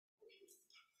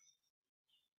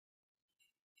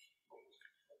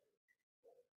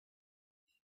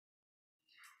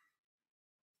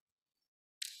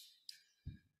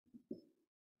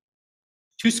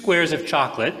2 squares of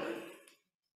chocolate,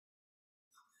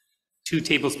 2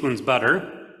 tablespoons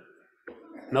butter,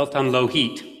 melt on low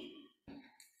heat.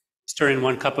 Stir in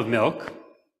 1 cup of milk,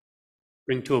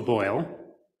 bring to a boil.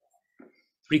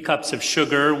 3 cups of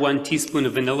sugar, 1 teaspoon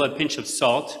of vanilla, a pinch of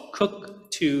salt. Cook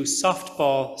to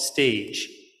softball stage.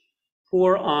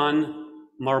 Pour on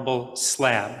marble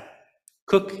slab.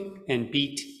 Cook and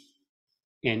beat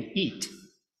and eat.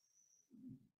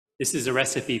 This is a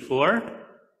recipe for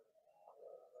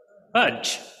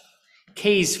fudge.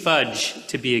 Kay's fudge,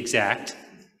 to be exact.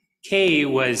 Kay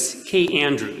was Kay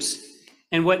Andrews.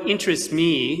 And what interests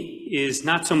me is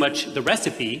not so much the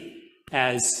recipe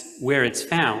as where it's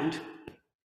found.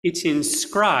 It's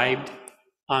inscribed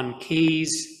on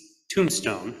Kay's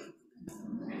tombstone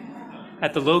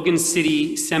at the Logan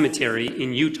City Cemetery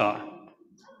in Utah.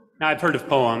 Now, I've heard of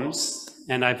poems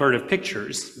and I've heard of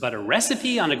pictures, but a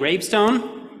recipe on a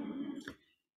gravestone?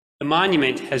 The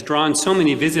monument has drawn so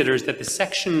many visitors that the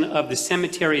section of the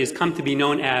cemetery has come to be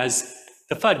known as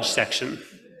the fudge section.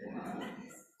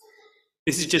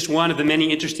 This is just one of the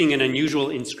many interesting and unusual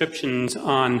inscriptions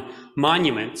on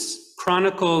monuments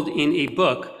chronicled in a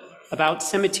book about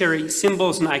cemetery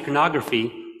symbols and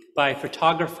iconography by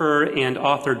photographer and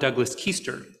author Douglas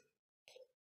Keister.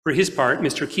 For his part,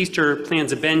 Mr. Keister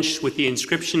plans a bench with the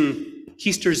inscription,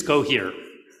 "Keisters go here."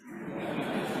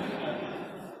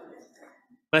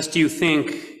 Lest you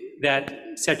think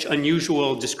that such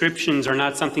unusual descriptions are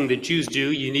not something that Jews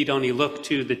do, you need only look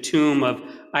to the tomb of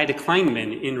Ida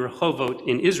Kleinman in Rehovot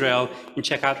in Israel and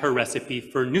check out her recipe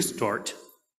for nustort.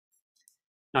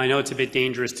 Now, I know it's a bit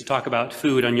dangerous to talk about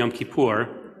food on Yom Kippur,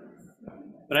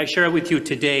 but I share it with you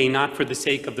today not for the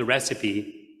sake of the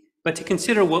recipe, but to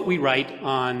consider what we write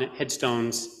on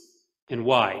headstones and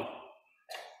why.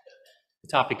 The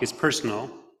topic is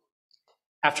personal.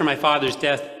 After my father's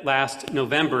death last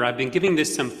November, I've been giving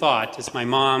this some thought as my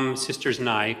mom, sisters, and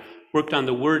I worked on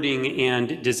the wording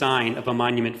and design of a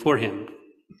monument for him.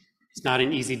 It's not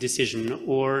an easy decision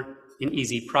or an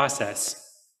easy process.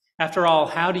 After all,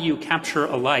 how do you capture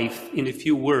a life in a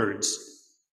few words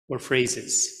or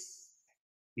phrases?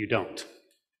 You don't.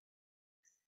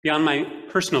 Beyond my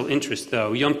personal interest,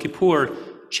 though, Yom Kippur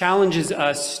challenges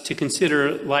us to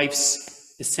consider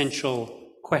life's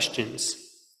essential questions.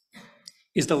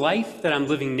 Is the life that I'm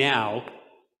living now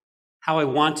how I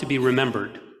want to be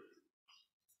remembered?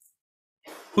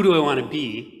 Who do I want to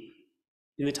be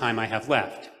in the time I have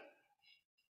left?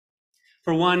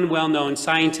 For one well-known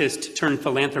scientist turned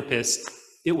philanthropist,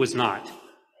 it was not.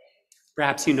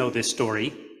 Perhaps you know this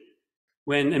story.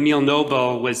 When Emil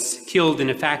Nobel was killed in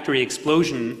a factory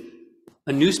explosion,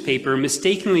 a newspaper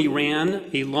mistakenly ran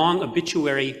a long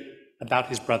obituary about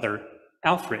his brother,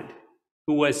 Alfred,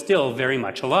 who was still very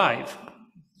much alive.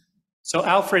 So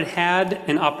Alfred had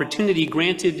an opportunity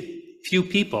granted few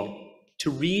people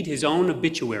to read his own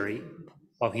obituary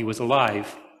while he was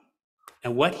alive.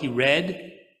 And what he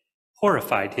read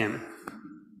horrified him.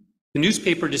 The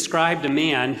newspaper described a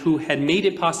man who had made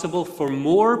it possible for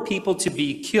more people to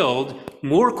be killed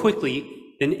more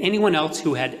quickly than anyone else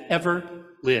who had ever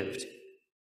lived.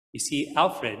 You see,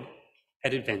 Alfred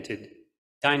had invented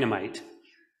dynamite.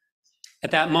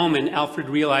 At that moment, Alfred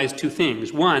realized 2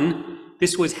 things. 1,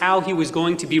 this was how he was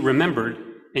going to be remembered,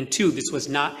 and 2, this was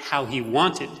not how he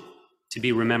wanted to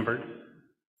be remembered.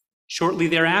 Shortly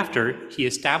thereafter, he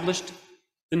established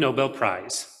the Nobel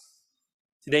Prize.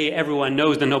 Today, everyone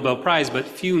knows the Nobel Prize, but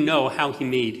few know how he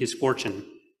made his fortune.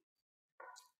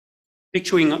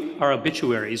 Picturing our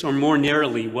obituaries, or more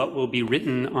narrowly, what will be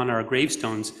written on our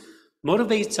gravestones,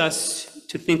 motivates us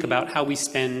to think about how we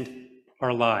spend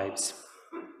our lives.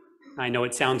 I know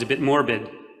it sounds a bit morbid,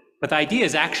 but the idea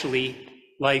is actually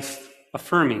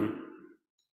life-affirming.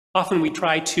 Often we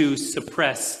try to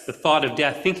suppress the thought of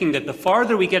death, thinking that the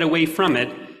farther we get away from it,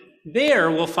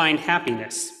 there we'll find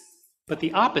happiness. But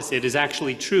the opposite is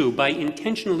actually true. By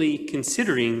intentionally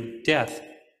considering death,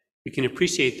 we can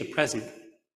appreciate the present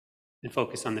and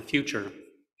focus on the future.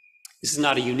 This is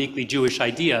not a uniquely Jewish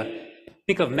idea.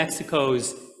 Think of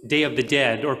Mexico's Day of the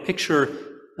Dead, or picture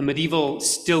a medieval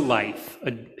still life,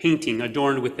 a painting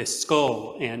adorned with a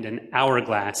skull and an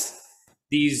hourglass.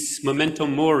 These memento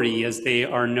mori, as they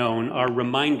are known, are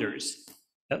reminders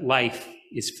that life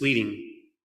is fleeting.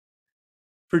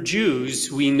 For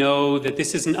Jews, we know that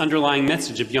this is an underlying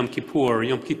message of Yom Kippur.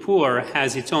 Yom Kippur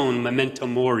has its own memento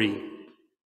mori.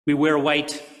 We wear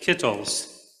white kittles,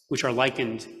 which are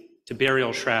likened to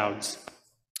burial shrouds.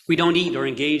 We don't eat or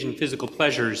engage in physical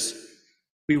pleasures.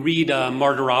 We read a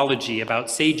martyrology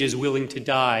about sages willing to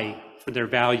die for their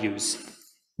values.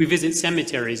 We visit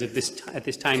cemeteries at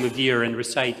this time of year and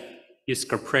recite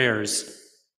Yizkor prayers.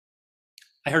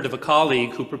 I heard of a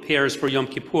colleague who prepares for Yom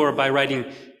Kippur by writing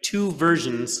two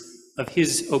versions of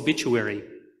his obituary.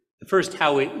 The first,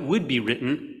 how it would be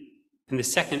written, and the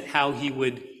second, how he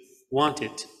would want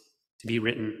it to be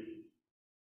written.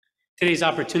 Today's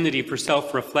opportunity for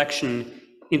self-reflection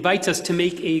invites us to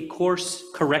make a course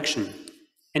correction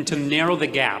and to narrow the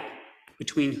gap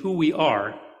between who we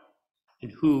are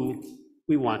and who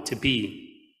we want to be.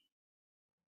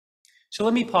 So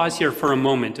let me pause here for a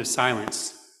moment of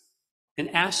silence and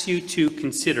ask you to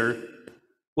consider,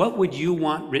 what would you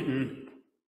want written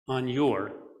on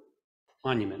your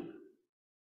monument?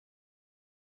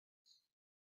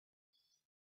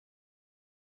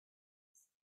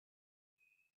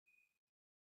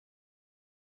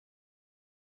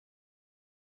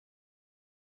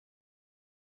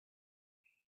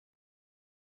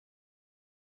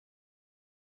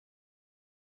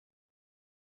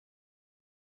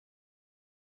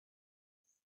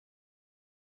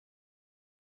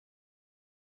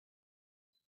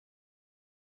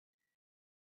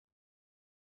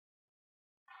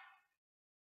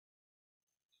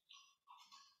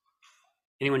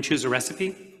 Anyone choose a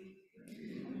recipe?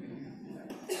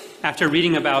 After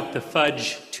reading about the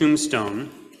fudge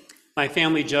tombstone, my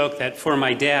family joked that for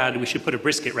my dad, we should put a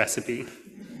brisket recipe.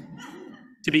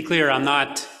 To be clear, I'm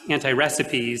not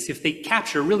anti-recipes if they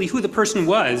capture really who the person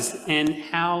was and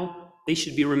how they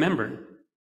should be remembered.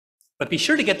 But be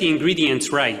sure to get the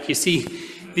ingredients right. You see,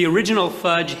 the original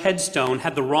fudge headstone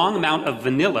had the wrong amount of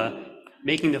vanilla,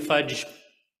 making the fudge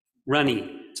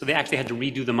runny, so they actually had to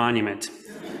redo the monument.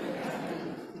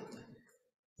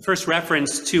 The first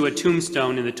reference to a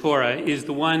tombstone in the Torah is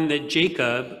the one that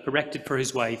Jacob erected for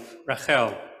his wife,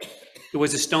 Rachel. It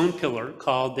was a stone pillar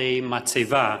called a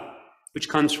matzeva, which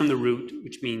comes from the root,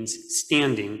 which means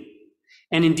standing.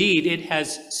 And indeed, it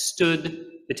has stood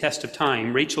the test of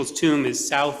time. Rachel's tomb is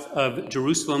south of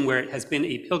Jerusalem, where it has been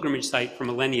a pilgrimage site for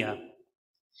millennia.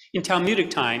 In Talmudic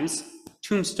times,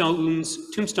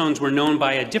 tombstones were known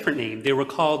by a different name. They were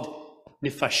called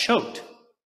nefashot,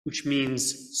 which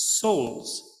means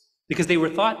souls, because they were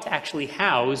thought to actually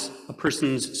house a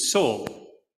person's soul.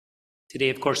 Today,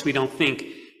 of course, we don't think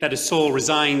that a soul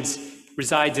resides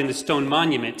in a stone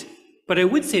monument, but I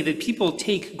would say that people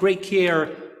take great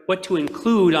care what to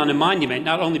include on a monument,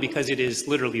 not only because it is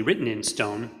literally written in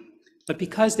stone, but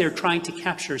because they're trying to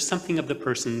capture something of the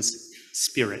person's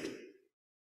spirit.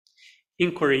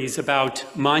 Inquiries about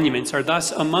monuments are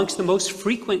thus amongst the most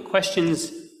frequent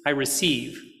questions I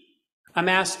receive. I'm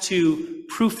asked to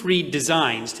proofread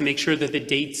designs to make sure that the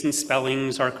dates and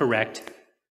spellings are correct.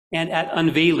 And at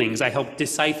unveilings, I help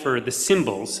decipher the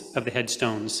symbols of the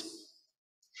headstones.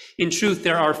 In truth,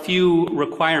 there are few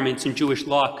requirements in Jewish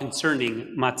law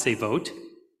concerning matzevot,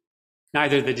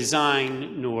 neither the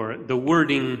design nor the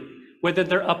wording, whether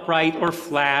they're upright or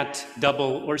flat,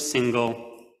 double or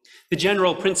single. The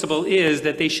general principle is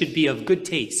that they should be of good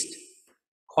taste,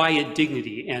 quiet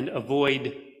dignity, and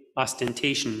avoid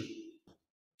ostentation.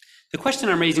 The question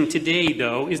I'm raising today,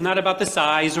 though, is not about the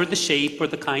size or the shape or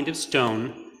the kind of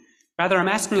stone. Rather, I'm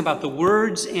asking about the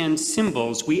words and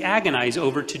symbols we agonize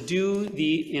over to do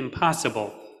the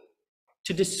impossible,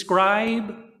 to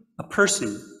describe a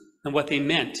person and what they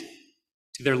meant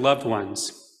to their loved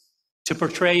ones, to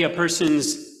portray a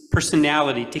person's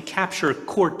personality, to capture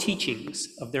core teachings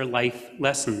of their life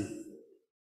lesson.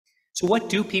 So what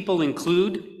do people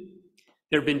include?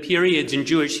 There have been periods in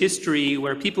Jewish history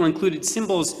where people included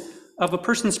symbols of a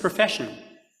person's profession: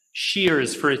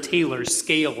 shears for a tailor,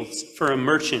 scales for a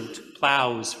merchant,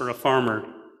 plows for a farmer.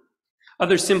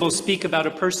 Other symbols speak about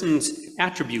a person's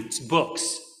attributes: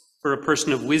 books for a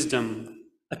person of wisdom,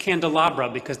 a candelabra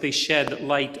because they shed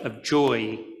light of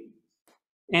joy.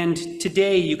 And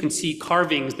today you can see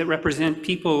carvings that represent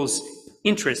people's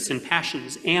interests and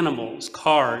passions: animals,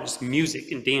 cars,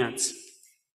 music, and dance.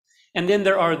 And then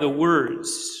there are the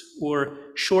words or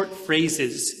short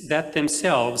phrases that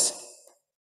themselves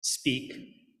speak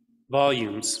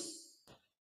volumes: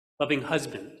 loving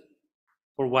husband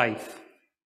or wife,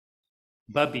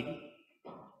 Bubby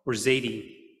or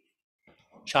Zadie,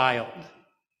 child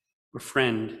or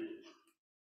friend.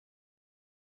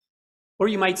 Or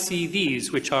you might see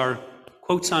these, which are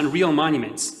quotes on real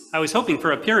monuments. I was hoping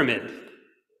for a pyramid.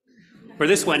 Or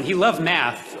this one: he loved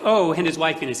math, oh, and his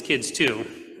wife and his kids too.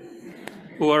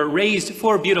 Or raised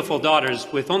 4 beautiful daughters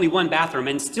with only 1 bathroom,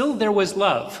 and still there was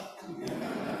love.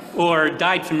 Or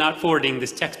died from not forwarding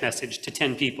this text message to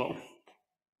 10 people.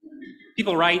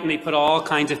 People write and they put all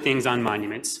kinds of things on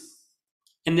monuments.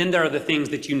 And then there are the things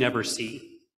that you never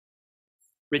see: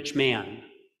 rich man,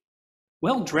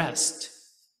 well-dressed,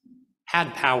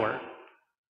 had power.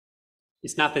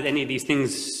 It's not that any of these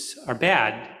things are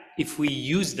bad, if we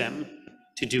use them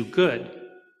to do good.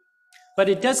 But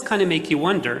it does kind of make you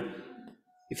wonder,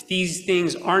 if these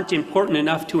things aren't important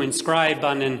enough to inscribe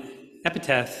on an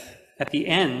epitaph at the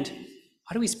end,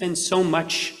 why do we spend so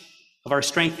much of our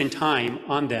strength and time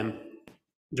on them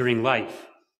during life?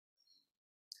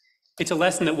 It's a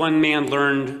lesson that one man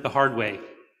learned the hard way.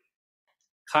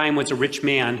 Chaim was a rich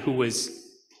man who was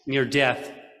near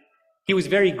death. He was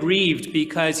very grieved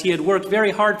because he had worked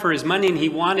very hard for his money and he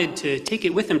wanted to take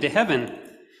it with him to heaven.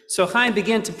 So Chaim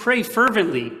began to pray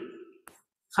fervently.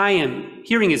 Chaim,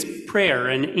 hearing his prayer,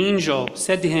 an angel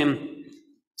said to him,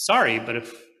 "Sorry, but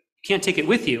if you can't take it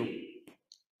with you."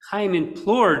 Chaim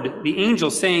implored the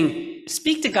angel, saying,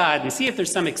 "Speak to God and see if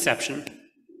there's some exception."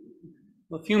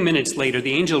 Well, a few minutes later,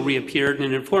 the angel reappeared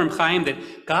and informed Chaim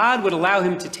that God would allow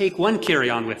him to take one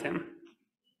carry-on with him.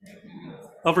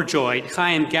 Overjoyed,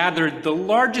 Chaim gathered the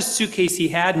largest suitcase he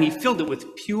had and he filled it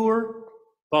with pure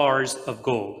bars of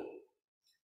gold.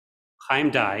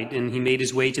 Chaim died and he made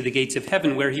his way to the gates of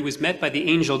heaven, where he was met by the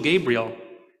angel Gabriel.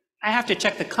 "I have to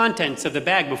check the contents of the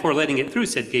bag before letting it through,"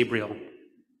 said Gabriel.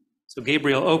 So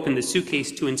Gabriel opened the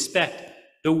suitcase to inspect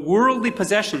the worldly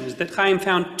possessions that Chaim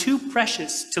found too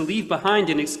precious to leave behind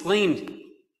and exclaimed,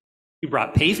 "You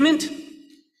brought pavement?"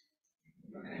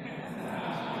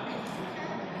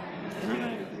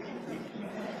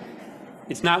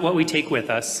 It's not what we take with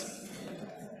us,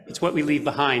 it's what we leave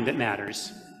behind that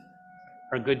matters.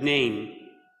 Our good name,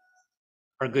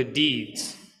 our good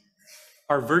deeds,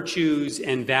 our virtues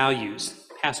and values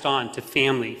passed on to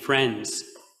family, friends,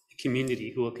 the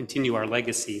community who will continue our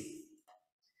legacy.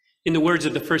 In the words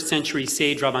of the first century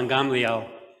sage Rabbi Gamliel,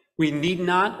 we need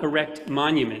not erect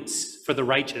monuments for the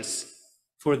righteous,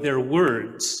 for their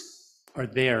words are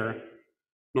their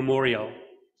memorial.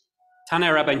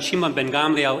 Tana Rabbi Shimon ben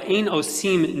Gamliel, ein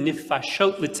osim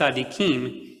nifashot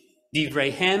litzadikim,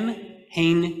 divrehem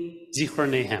hein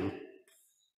zichronehem.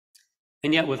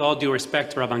 And yet, with all due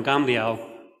respect to Rabbi Gamliel,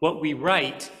 what we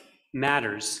write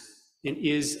matters and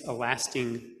is a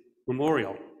lasting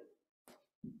memorial.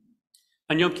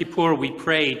 On Yom Kippur, we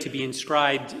pray to be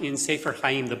inscribed in Sefer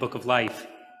Chaim, the Book of Life.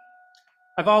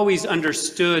 I've always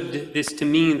understood this to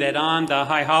mean that on the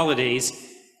high holidays,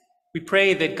 we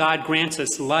pray that God grants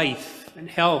us life and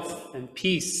health and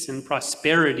peace and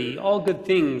prosperity, all good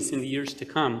things in the years to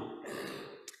come.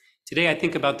 Today, I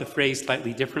think about the phrase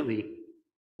slightly differently.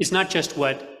 It's not just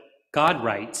what God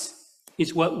writes,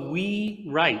 it's what we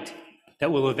write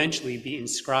that will eventually be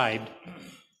inscribed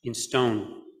in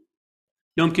stone.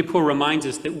 Yom Kippur reminds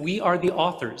us that we are the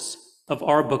authors of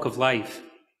our book of life.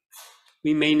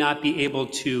 We may not be able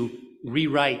to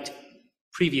rewrite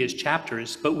previous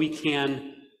chapters, but we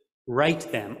can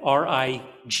write them,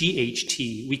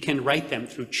 R-I-G-H-T. We can write them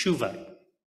through tshuva,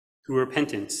 through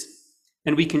repentance,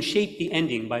 and we can shape the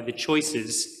ending by the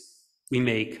choices we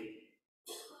make.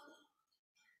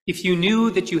 If you knew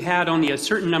that you had only a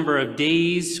certain number of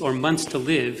days or months to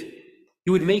live,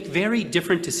 you would make very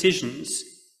different decisions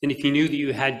than if you knew that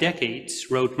you had decades,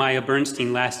 wrote Maya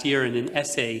Bernstein last year in an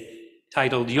essay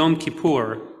titled Yom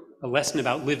Kippur, a lesson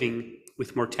about living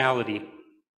with mortality.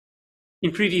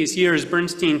 In previous years,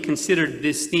 Bernstein considered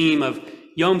this theme of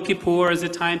Yom Kippur as a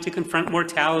time to confront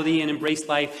mortality and embrace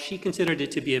life. She considered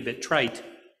it to be a bit trite.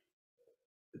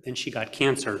 But then she got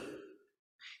cancer.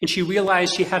 And she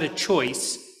realized she had a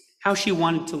choice how she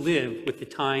wanted to live with the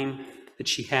time that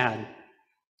she had.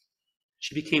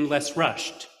 She became less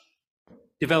rushed,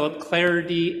 developed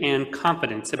clarity and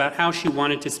confidence about how she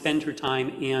wanted to spend her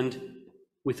time and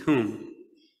with whom.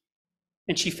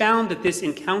 And she found that this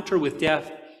encounter with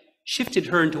death shifted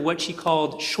her into what she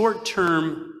called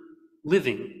short-term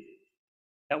living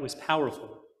that was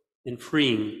powerful and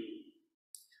freeing.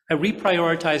 I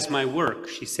reprioritized my work,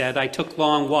 she said. I took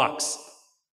long walks.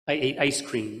 I ate ice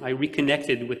cream. I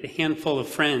reconnected with a handful of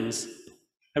friends.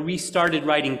 I restarted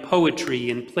writing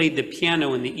poetry and played the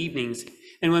piano in the evenings.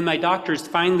 And when my doctors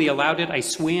finally allowed it, I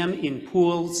swam in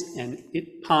pools and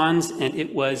ponds, and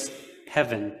it was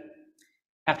heaven.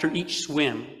 After each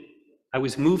swim, I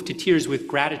was moved to tears with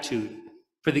gratitude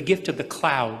for the gift of the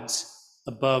clouds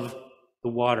above the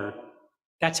water.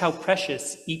 That's how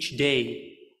precious each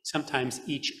day, sometimes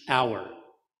each hour,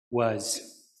 was.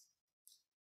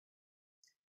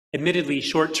 Admittedly,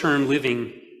 short-term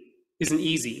living isn't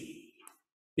easy.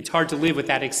 It's hard to live with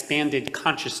that expanded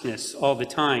consciousness all the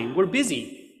time. We're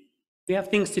busy. We have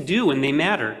things to do and they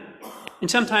matter. And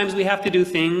sometimes we have to do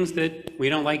things that we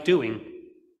don't like doing.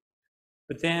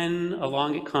 But then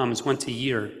along it comes once a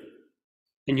year,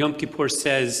 and Yom Kippur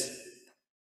says,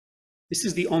 this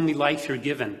is the only life you're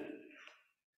given.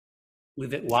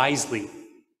 Live it wisely.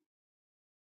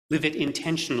 Live it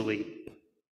intentionally.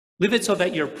 Live it so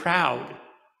that you're proud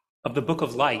of the book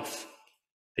of life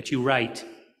that you write.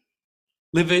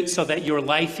 Live it so that your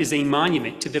life is a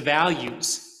monument to the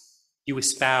values you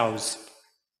espouse.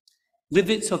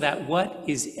 Live it so that what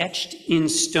is etched in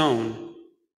stone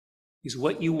is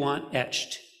what you want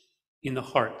etched in the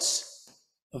hearts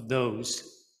of those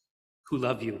who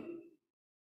love you.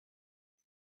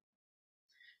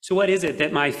 So what is it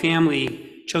that my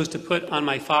family chose to put on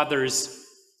my father's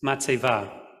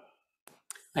matzeva?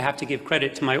 I have to give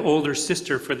credit to my older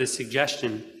sister for this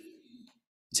suggestion.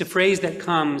 It's a phrase that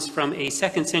comes from a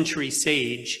 2nd century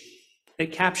sage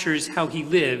that captures how he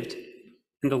lived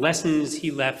and the lessons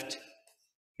he left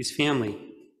his family.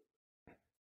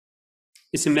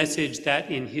 It's a message that,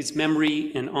 in his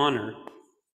memory and honor,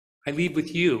 I leave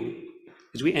with you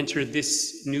as we enter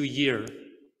this new year,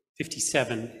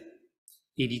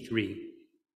 5783.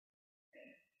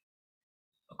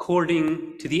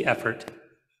 According to the effort,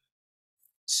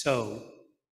 so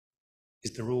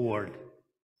is the reward.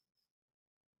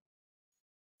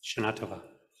 Shana Tova.